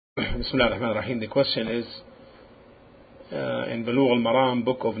Bismillah ar-Rahman ar-Rahim. The question is, in Bulugh al-Maram,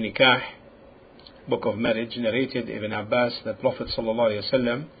 book of Nikah, book of marriage, narrated Ibn Abbas, the Prophet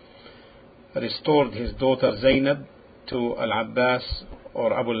ﷺ restored his daughter Zainab to Al-Abbas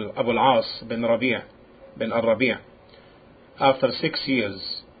or Abu al-As bin al-Rabi' after 6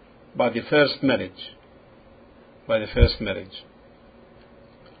 years by the first marriage.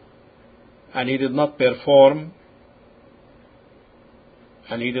 And he did not perform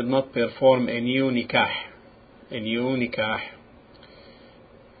a new nikah, a new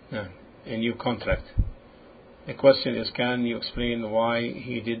contract. The question is, can you explain why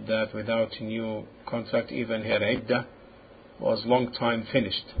he did that without a new contract? Even her iddah was long time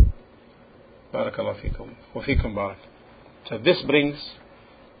finished. Barakallahu fikum. Wa fikum barak. So this brings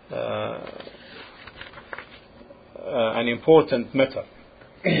an important matter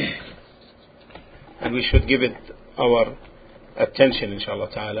and we should give it our attention, inshallah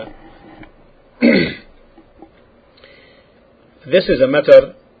ta'ala. This is a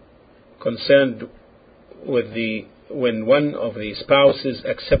matter concerned with when one of the spouses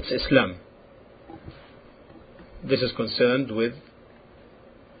accepts Islam. This is concerned with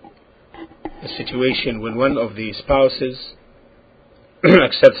a situation when one of the spouses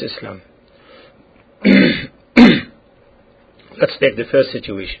accepts Islam. Let's take the first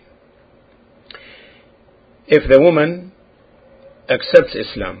situation. If the woman accepts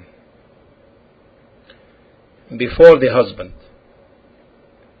Islam before the husband,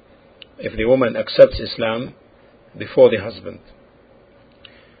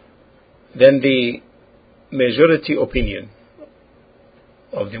 then the majority opinion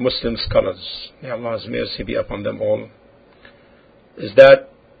of the Muslim scholars, may Allah's mercy be upon them all, is that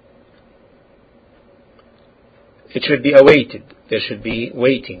it should be awaited. There should be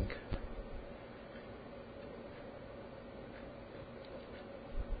waiting.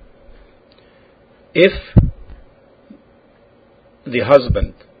 If the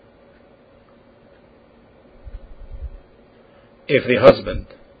husband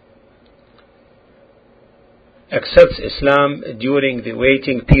accepts Islam during the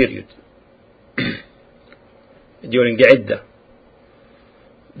waiting period, during the iddah,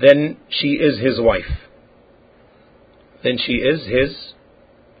 then she is his wife.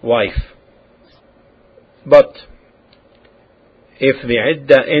 But if the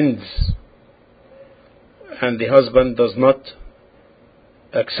iddah ends and the husband does not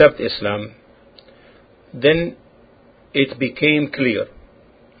accept Islam, then it becomes clear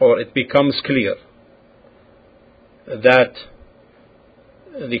that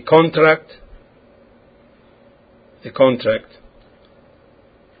the contract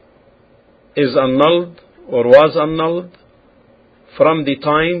is annulled or was annulled from the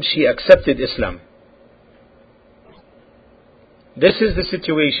time she accepted Islam. This is the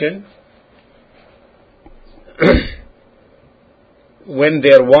situation when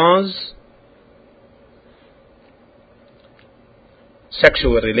there was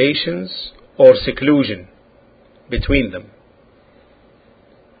sexual relations or seclusion between them.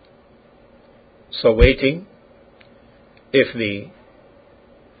 So waiting, if the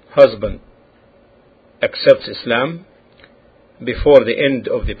husband accepts Islam before the end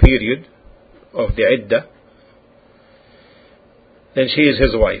of the period of the iddah, then she is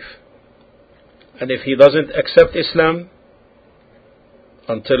his wife. And if he doesn't accept Islam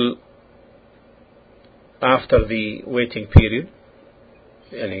until after the waiting period,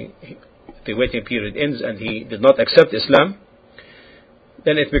 the waiting period ends and he did not accept Islam,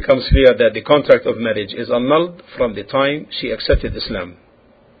 then it becomes clear that the contract of marriage is annulled from the time she accepted Islam.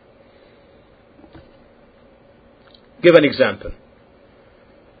 Give an example.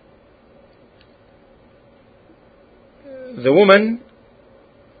 The woman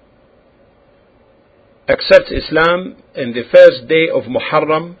accepts Islam in the first day of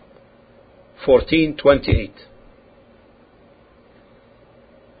Muharram 1428.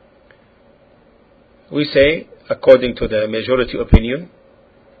 We say, according to the majority opinion,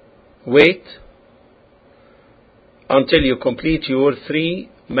 wait until you complete your 3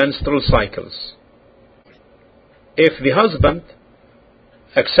 menstrual cycles. If the husband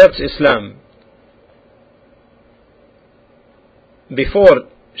accepts Islam before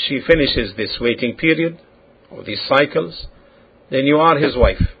she finishes this waiting period or these cycles, then you are his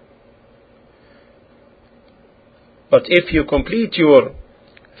wife. But if you complete your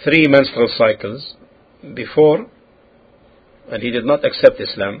 3 menstrual cycles before and he did not accept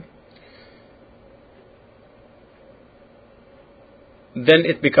Islam, then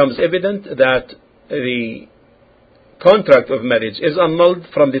it becomes evident that the contract of marriage is annulled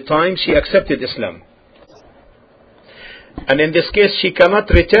from the time she accepted Islam. And in this case, she cannot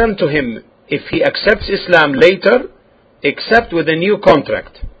return to him if he accepts Islam later, except with a new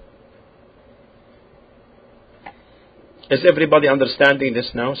contract. Is everybody understanding this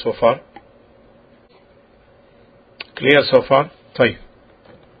now so far? Clear so far? طيب.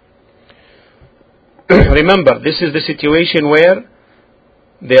 Remember, this is the situation where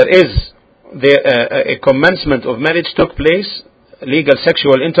there is a commencement of marriage took place, legal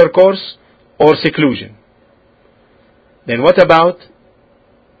sexual intercourse or seclusion. Then what about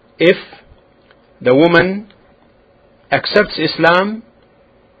if the woman accepts Islam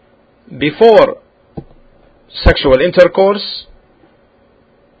before sexual intercourse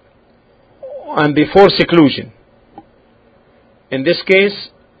and before seclusion? In this case,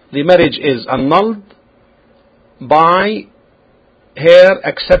 the marriage is annulled by her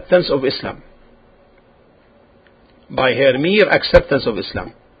acceptance of Islam, by her mere acceptance of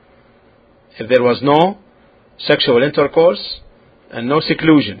Islam. If there was no sexual intercourse and no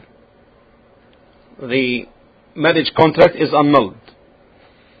seclusion, the marriage contract is annulled.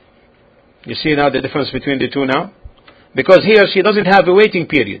 You see now the difference between the two now? Because here she doesn't have a waiting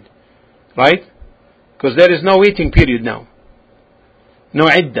period, right? Because there is no waiting period now. No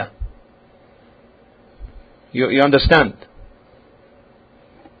iddah. You understand?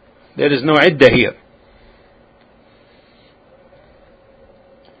 There is no iddah here.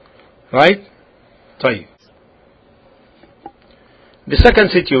 Right? طيب. The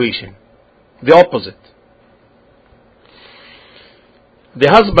second situation, the opposite. The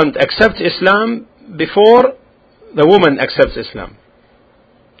husband accepts Islam before the woman accepts Islam.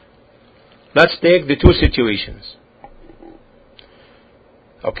 Let's take the two situations.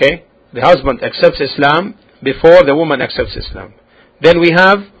 Okay? The husband accepts Islam before the woman accepts Islam. Then we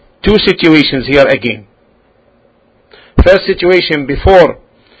have two situations here again. First situation, before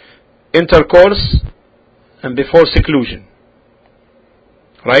intercourse and before seclusion.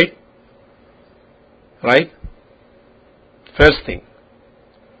 Right? Right? First thing.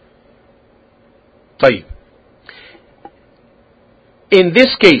 طيب. In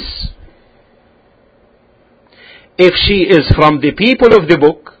this case, if she is from the people of the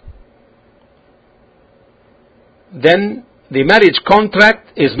book, then the marriage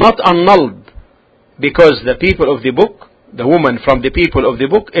contract is not annulled, because the people of the book, the woman from the people of the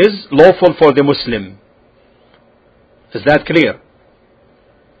book, is lawful for the Muslim. Is that clear?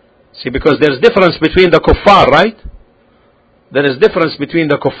 See, because there is difference between the kuffar, right? There is difference between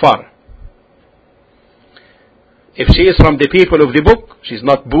the kuffar. If she is from the people of the book, she is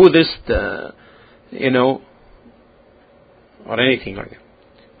not Buddhist, or anything like that.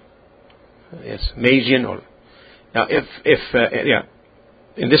 Yes, Magian or... Now, in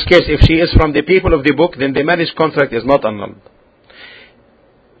this case, if she is from the people of the book, then the marriage contract is not annulled.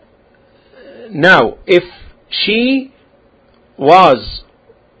 Now, if she was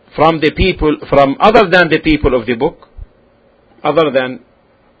from the people, from other than the people of the book,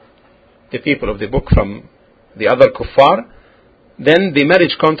 from the other kuffar, then the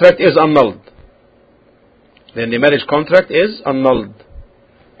marriage contract is annulled.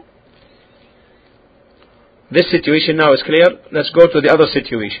 This situation now is clear. Let's go to the other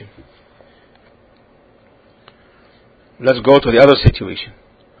situation.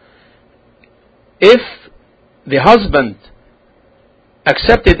 If the husband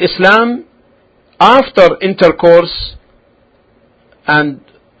accepted Islam after intercourse and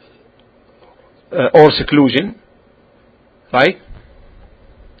or seclusion, right?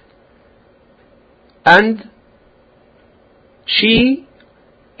 And she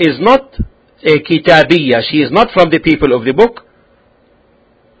is not a kitabiyya, she is not from the people of the book,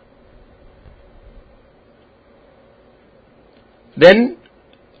 then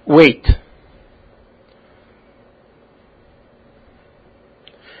wait.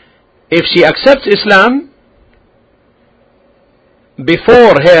 If she accepts Islam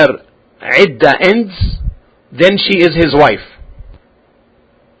before her iddah ends, then she is his wife.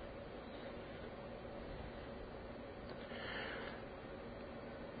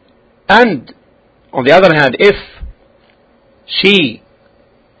 And on the other hand, if she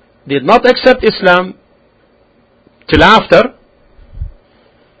did not accept Islam till after,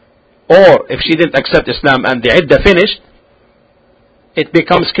 or if she didn't accept Islam and the iddah finished, it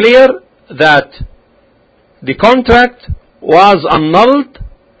becomes clear that the contract was annulled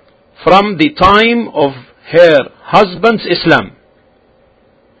from the time of her husband's Islam.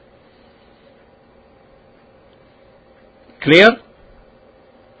 Clear?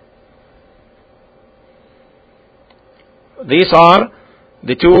 These are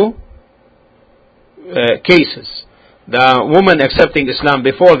the two cases. The woman accepting Islam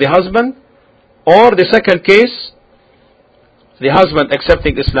before the husband, or the second case, the husband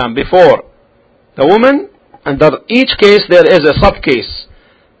accepting Islam before the woman, under each case there is a sub-case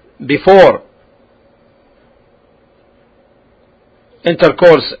before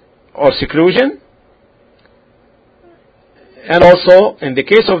intercourse or seclusion, and also in the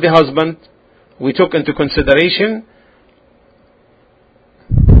case of the husband we took into consideration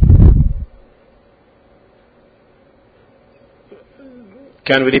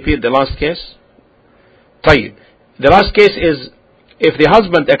can we repeat the last case? طيب. The last case is if the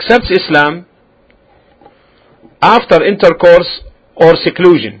husband accepts Islam after intercourse or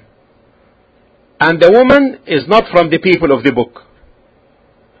seclusion and the woman is not from the people of the book.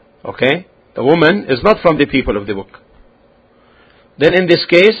 Okay? The woman is not from the people of the book. Then in this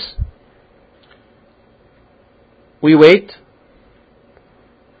case we wait.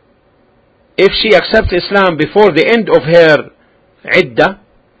 If she accepts Islam before the end of her iddah,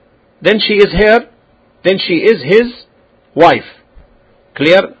 then she is his wife.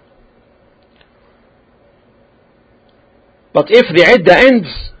 Clear? But if the iddah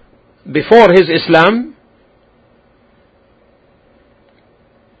ends before his Islam,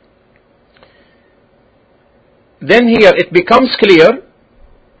 then here it becomes clear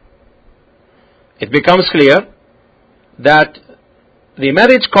that the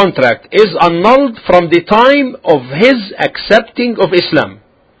marriage contract is annulled from the time of his accepting of Islam.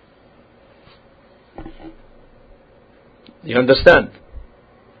 You understand?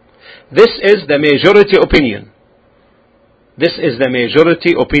 This is the majority opinion.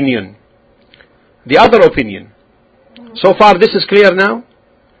 The other opinion. So far this is clear now?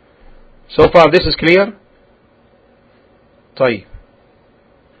 طيب.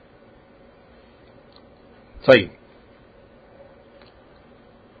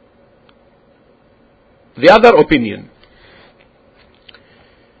 The other opinion.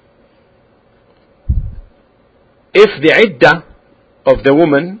 If the iddah of the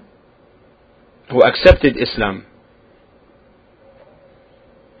woman who accepted Islam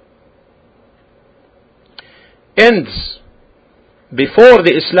ends before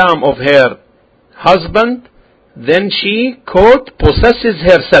the Islam of her husband, then she, quote, possesses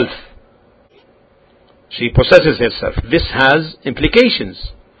herself. This has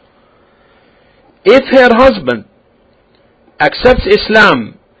implications. If her husband accepts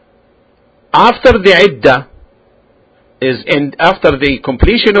Islam after the iddah after the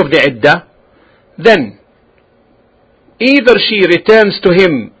completion of the iddah, then either she returns to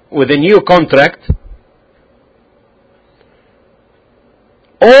him with a new contract,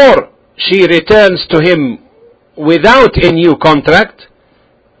 or she returns to him without a new contract,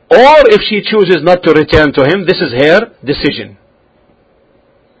 or if she chooses not to return to him, this is her decision.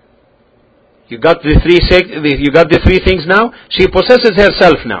 You got the three things now? She possesses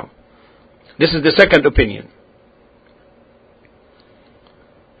herself now. This is the second opinion.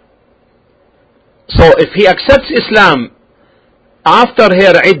 So if he accepts Islam after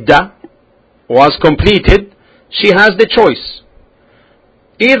her iddah was completed, she has the choice.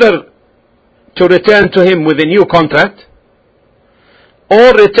 Either to return to him with a new contract,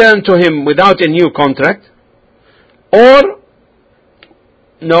 or return to him without a new contract, or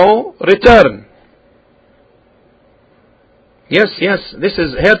no return. Yes, this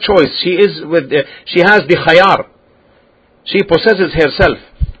is her choice. She has the khayar. She possesses herself.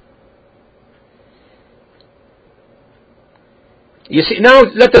 You see, now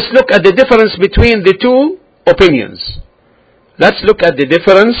let us look at the difference between the two opinions. Let's look at the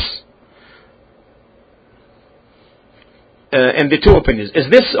difference in the two opinions. Is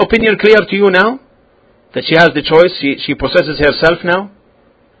this opinion clear to you now? That she has the choice, she possesses herself now?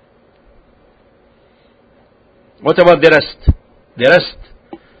 What about the rest?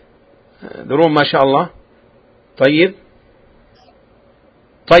 The room, mashallah. طيب.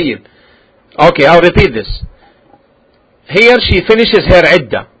 Okay, I'll repeat this. Here she finishes her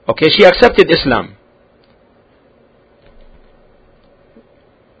iddah. Okay, she accepted Islam.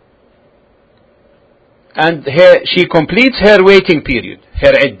 And she completes her waiting period,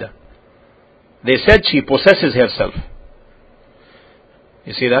 her iddah. They said she possesses herself.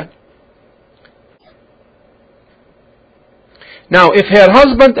 You see that? Now, if her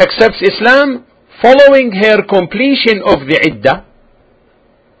husband accepts Islam following her completion of the iddah,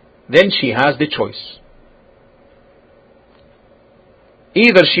 then she has the choice.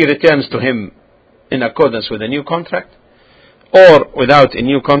 Either she returns to him in accordance with a new contract, or without a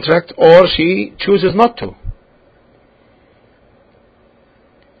new contract, or she chooses not to.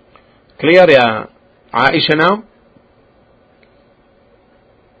 Clear, ya Aisha now?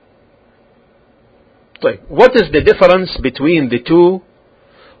 What is the difference between the two?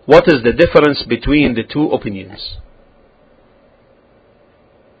 What is the difference between the two opinions?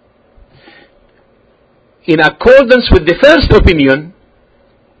 in accordance with the first opinion,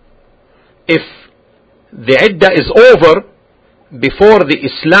 if the iddah is over before the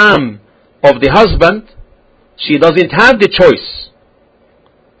Islam of the husband, she doesn't have the choice.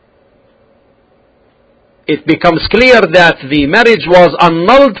 It becomes clear that the marriage was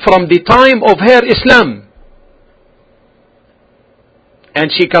annulled from the time of her Islam,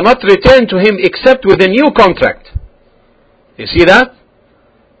 and she cannot return to him except with a new contract. You see that?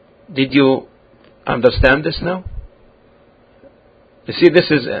 Did you understand this now? You see, this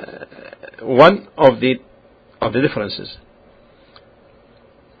is one of the differences.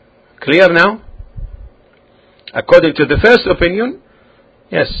 Clear now? According to the first opinion,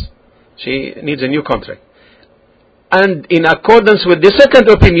 yes, she needs a new contract. And in accordance with the second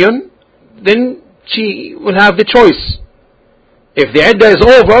opinion, then she will have the choice. If the iddah is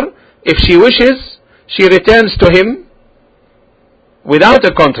over, if she wishes, she returns to him without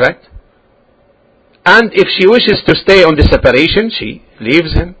a contract. And if she wishes to stay on the separation, she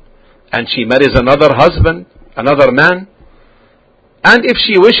leaves him and she marries another husband, another man. And if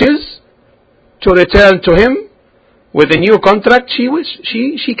she wishes to return to him with a new contract,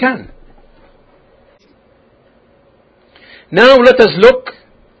 she can. Now let us look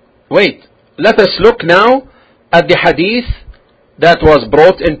now at the hadith that was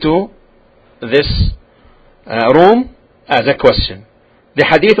brought into this room as a question. The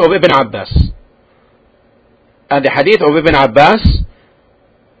hadith of Ibn Abbas. And the hadith of Ibn Abbas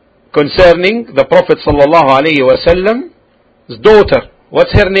concerning the Prophet ﷺ's daughter.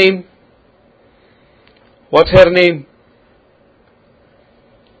 What's her name? What's her name?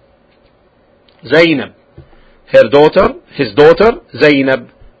 Zainab. Her daughter, his daughter, Zainab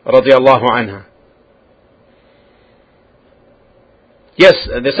radiallahu anha. Yes,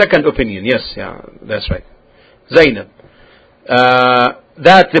 the second opinion. Yes, yeah, that's right. Zainab.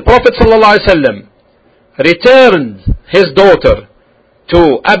 That the Prophet ﷺ returned his daughter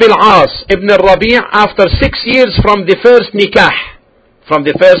to Abil As ibn al-Rabi' after 6 years from the first nikah, from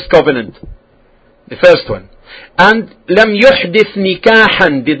the first covenant, the first one. And lam yuhdith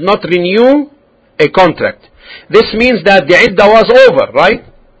nikahan, did not renew a contract. This means that the iddah was over, right?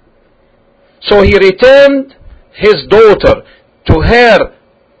 So he returned his daughter to her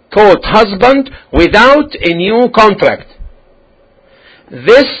quote husband without a new contract.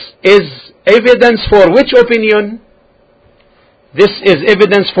 This is evidence for which opinion? This is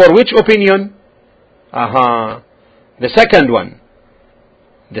evidence for which opinion? The second one.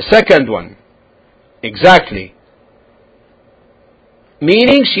 The second one. Exactly.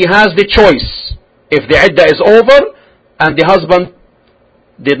 Meaning she has the choice. If the iddah is over and the husband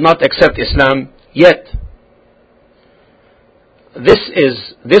did not accept Islam yet.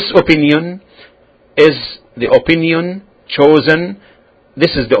 This opinion is the opinion chosen.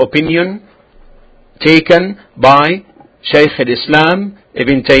 This is the opinion taken by Shaykh al-Islam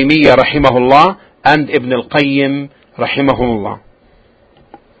Ibn Taymiyyah rahimahullah and Ibn al-Qayyim rahimahullah.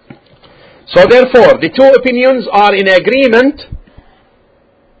 So therefore, the two opinions are in agreement.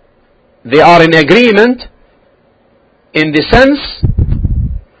 They are in agreement in the sense,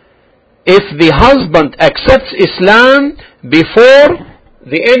 if the husband accepts Islam before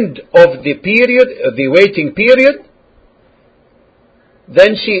the end of the period, the waiting period,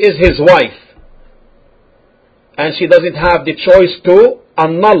 then she is his wife. And she doesn't have the choice to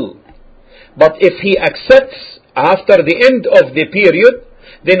annul. But if he accepts after the end of the period,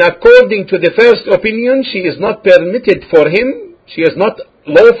 then according to the first opinion, she is not permitted for him, she is not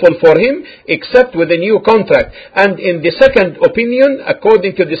lawful for him, except with a new contract. And in the second opinion,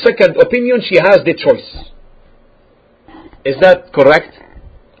 according to the second opinion, she has the choice. Is that correct?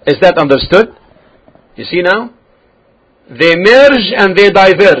 Is that understood? You see now? They merge and they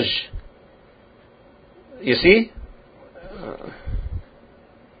diverge. You see?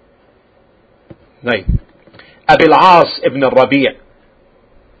 Right. Abil As ibn al-Rabi'.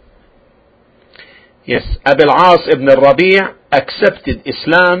 Yes, Abil As ibn al-Rabi' accepted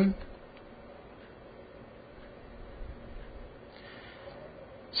Islam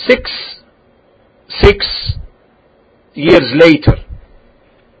 6 years later.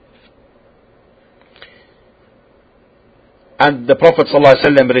 And the Prophet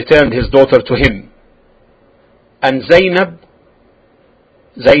ﷺ returned his daughter to him. And Zainab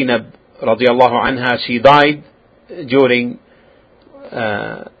radiallahu anha, she died during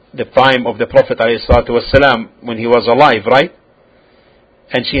the time of the Prophet ﷺ when he was alive, right?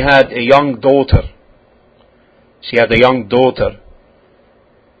 And she had a young daughter. She had a young daughter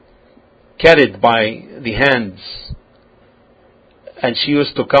carried by the hands. And she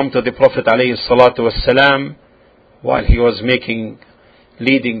used to come to the Prophet ﷺ while he was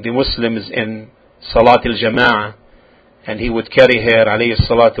leading the Muslims in Salat al-Jama'ah, and he would carry her, alayhi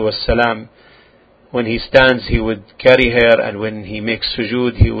salatu wassalam. When he stands, he would carry her, and when he makes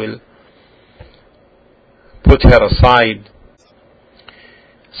sujood, he will put her aside.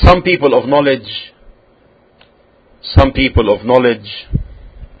 Some people of knowledge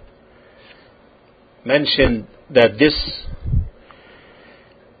mentioned that this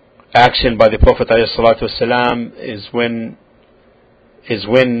action by the Prophet ﷺ is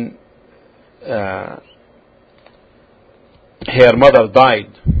when her mother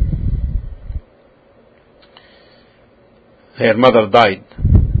died. Her mother died,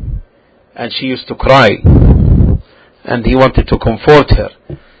 and she used to cry, and he wanted to comfort her.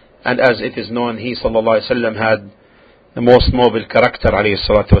 And as it is known, he sallallahu alaihi wasallam had the most noble character, alayhi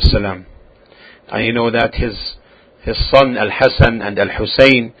salatu wasallam. And you know that his son Al-Hasan and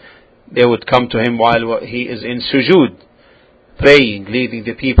Al-Husayn, they would come to him while he is in sujood, praying, leading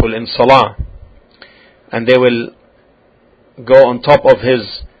the people in salah, and they will go on top of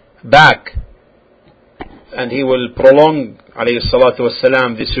his back, and he will prolong, alayhi salatu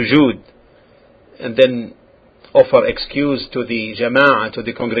wasalam, the sujood, and then offer excuse to the jama'ah, to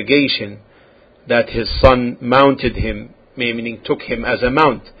the congregation, that his son mounted him, meaning took him as a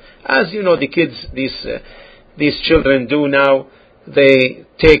mount. As you know, the kids, these children do now, they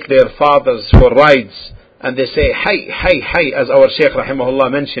take their fathers for rides, and they say, "Hay, hay, hay," as our Shaykh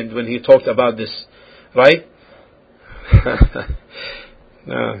rahimahullah mentioned when he talked about this, right?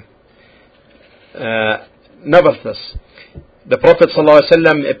 No. Nevertheless, the Prophet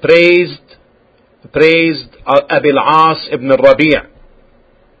ﷺ praised Abil As ibn al-Rabi',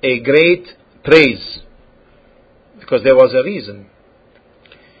 a great praise, because there was a reason.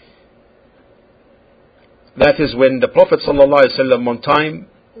 That is when the Prophet ﷺ one time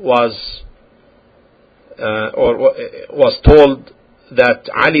was told that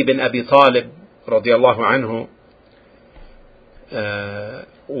Ali bin Abi Talib radiallahu anhu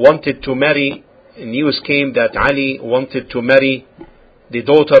wanted to marry. News came that Ali wanted to marry the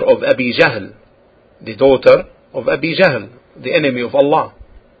daughter of Abi Jahl, the enemy of Allah.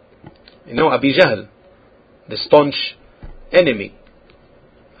 You know Abi Jahl, the staunch enemy.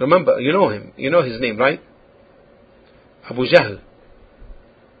 Remember, you know him, you know his name, right? Abu Jahl.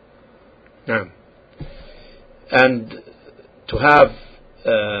 Naam. And to have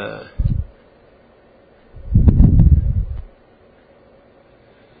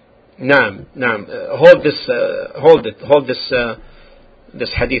hold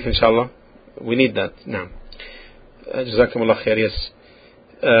this hadith, inshallah. We need that. Naam. Jazakumullah khair. Yes.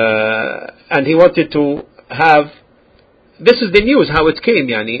 And he wanted to have. This is the news, how it came.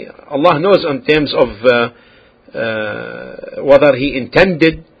 Yani Allah knows in terms of whether he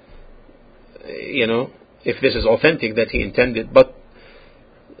intended, if this is authentic that he intended, but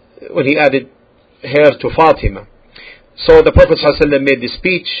when he added her to Fatima. So the Prophet ﷺ made the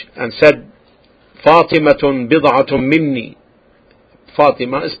speech and said, Fatimatun bid'atun minni.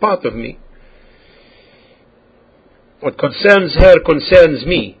 Fatima is part of me. What concerns her concerns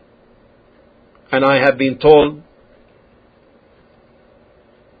me. And I have been told,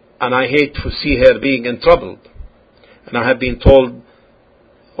 and I hate to see her being in trouble. And I have been told,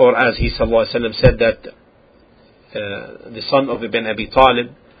 or as he sallallahu alaihi wasallam said, that the son of Ibn Abi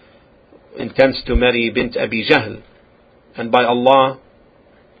Talib intends to marry bint Abi Jahl, and by Allah,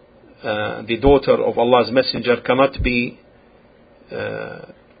 the daughter of Allah's Messenger cannot be,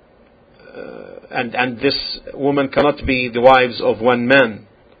 and this woman cannot be the wives of one man.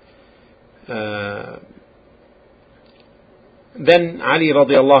 Then Ali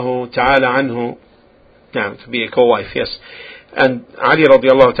radiallahu ta'ala anhu, to be a co-wife, yes. And Ali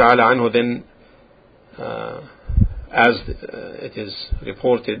radiallahu ta'ala anhu then, as it is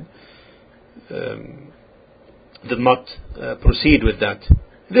reported, did not proceed with that.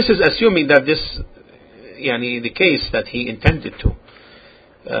 This is assuming that this, the case that he intended to.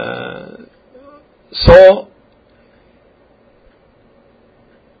 So,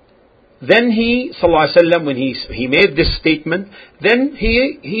 then he, sallallahu alaihi wasallam, when he made this statement, then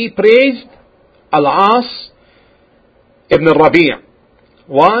he praised Al-As ibn al-Rabi'.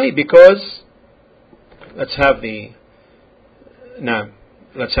 Why? Because, let's have the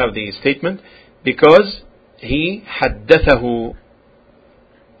statement. Because he حدثه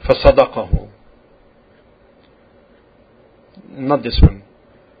فصدقه. Not this one.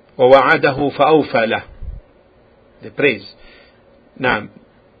 ووعده فأوفى له. The praise.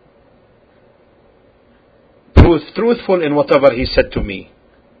 Truthful in whatever he said to me.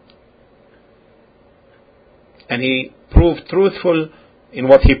 And he proved truthful in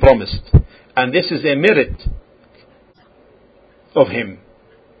what he promised. And this is a merit of him.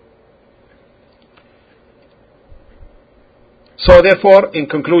 So therefore, in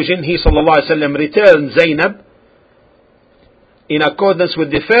conclusion, he sallallahu alaihi wasallam returned Zainab in accordance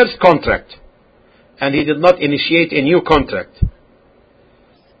with the first contract, and he did not initiate a new contract.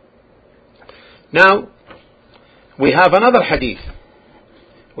 Now, we have another hadith.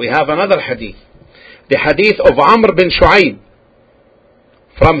 The hadith of Amr bin Shu'aib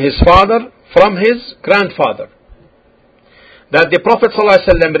from his father, from his grandfather, that the Prophet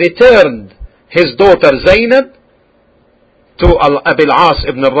ﷺ returned his daughter Zainab to Abil As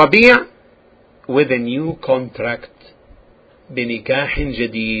ibn al-Rabi' with a new contract, بنكاح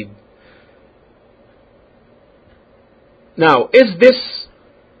جديد. Now, is this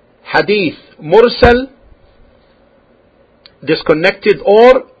hadith mursal, disconnected,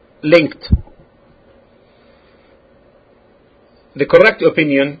 or linked? The correct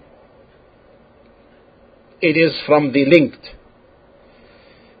opinion, it is from the linked.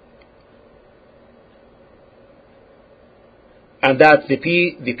 And that the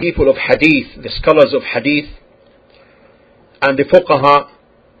people of hadith, the scholars of hadith, and the fuqaha,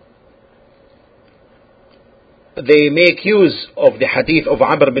 they make use of the hadith of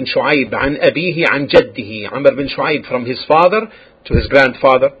Amr bin Shu'aib, عن أبيه عن جده, Amr bin Shu'aib from his father to his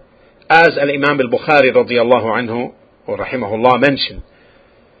grandfather, as Al-Imam al-Bukhari radiyallahu anhu or rahimahullah mentioned.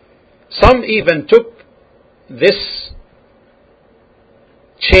 Some even took this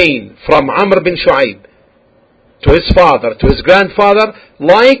chain from Amr bin Shu'aib to his father, to his grandfather,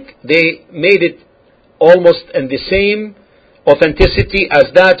 like they made it almost in the same authenticity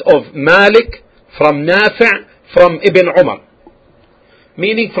as that of Malik from Nafi' from Ibn Umar,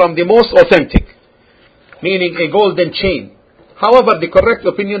 meaning from the most authentic, meaning a golden chain. However, the correct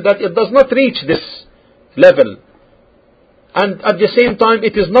opinion that it does not reach this level, and at the same time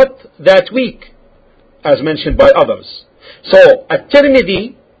it is not that weak as mentioned by others. So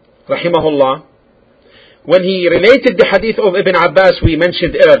At-Tirmidhi rahimahullah, when he related the hadith of Ibn Abbas we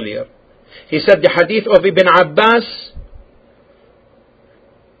mentioned earlier, he said the hadith of Ibn Abbas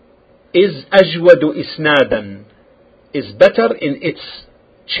is ajwadu isnadan, is better in its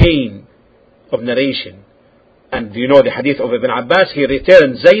chain of narration. And you know the hadith of Ibn Abbas, he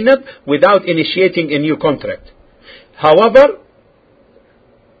returned Zainab without initiating a new contract. However,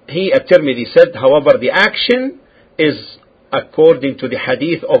 he At-Tirmidhi said, however, the action is according to the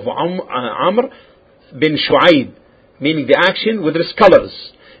hadith of Amr bin Shu'aib, meaning the action with the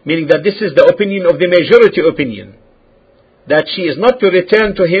scholars, meaning that this is the opinion of the majority opinion, that she is not to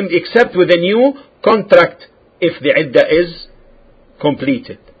return to him except with a new contract if the iddah is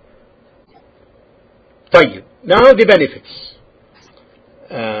completed. طيب. Now the benefits.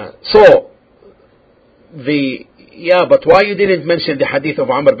 But why you didn't mention the hadith of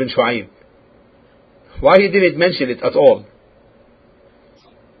Amr bin Shu'aib? Why you didn't mention it at all?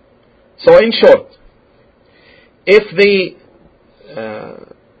 So in short, if the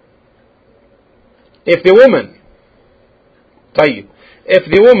woman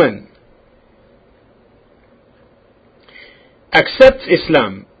accepts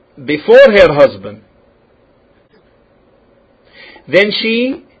Islam before her husband, then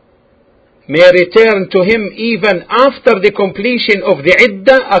she may return to him even after the completion of the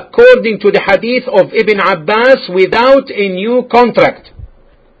iddah according to the hadith of Ibn Abbas without a new contract.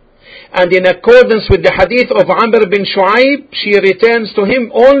 And in accordance with the hadith of Amr bin Shu'aib, she returns to him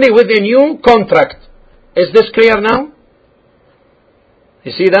only with a new contract. Is this clear now?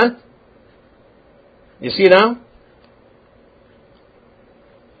 You see that? You see now?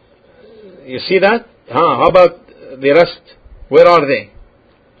 You see that? How about the rest? Where are they?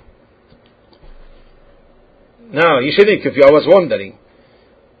 Now, you shouldn't if I was wondering.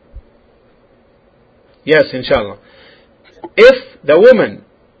 Yes, inshallah. If the woman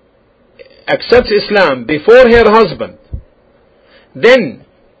accepts Islam before her husband, then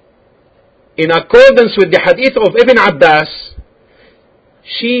in accordance with the hadith of Ibn Abbas,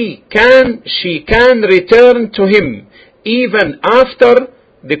 she can return to him even after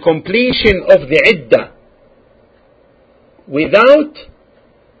the completion of the iddah without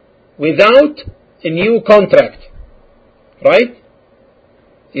a new contract. Right?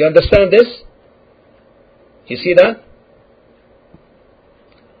 You understand this? You see that?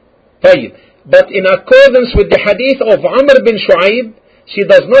 طيب. But in accordance with the hadith of Amr bin Shu'aib, she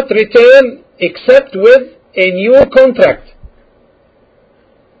does not return except with a new contract.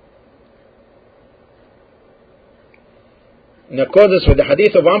 In accordance with the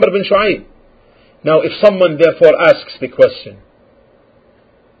hadith of Amr bin Shu'aib. Now if someone therefore asks the question,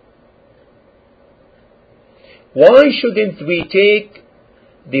 why shouldn't we take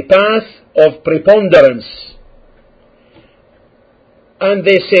the path of preponderance? And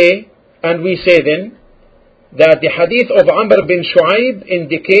we say then, that the hadith of Amr bin Shu'aib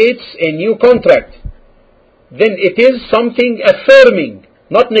indicates a new contract, then it is something affirming,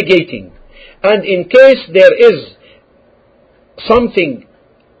 not negating. And in case there is something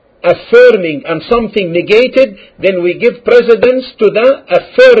affirming and something negated, then we give precedence to the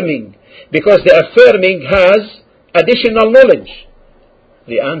affirming, because the affirming has additional knowledge.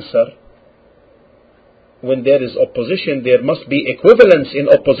 The answer: when there is opposition, there must be equivalence in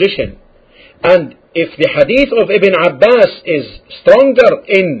opposition. And if the hadith of Ibn Abbas is stronger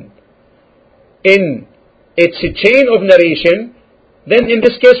in its chain of narration, then in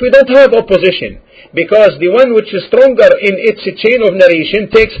this case we don't have opposition, because the one which is stronger in its chain of narration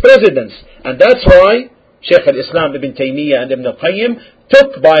takes precedence. And that's why Shaykh al-Islam Ibn Taymiyyah and Ibn al-Qayyim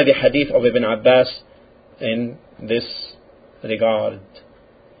took by the hadith of Ibn Abbas in this regard.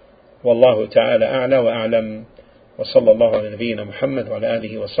 والله تعالى أعلى وأعلم وصلى الله على نبينا محمد وعلى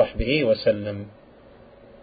آله وصحبه وسلم.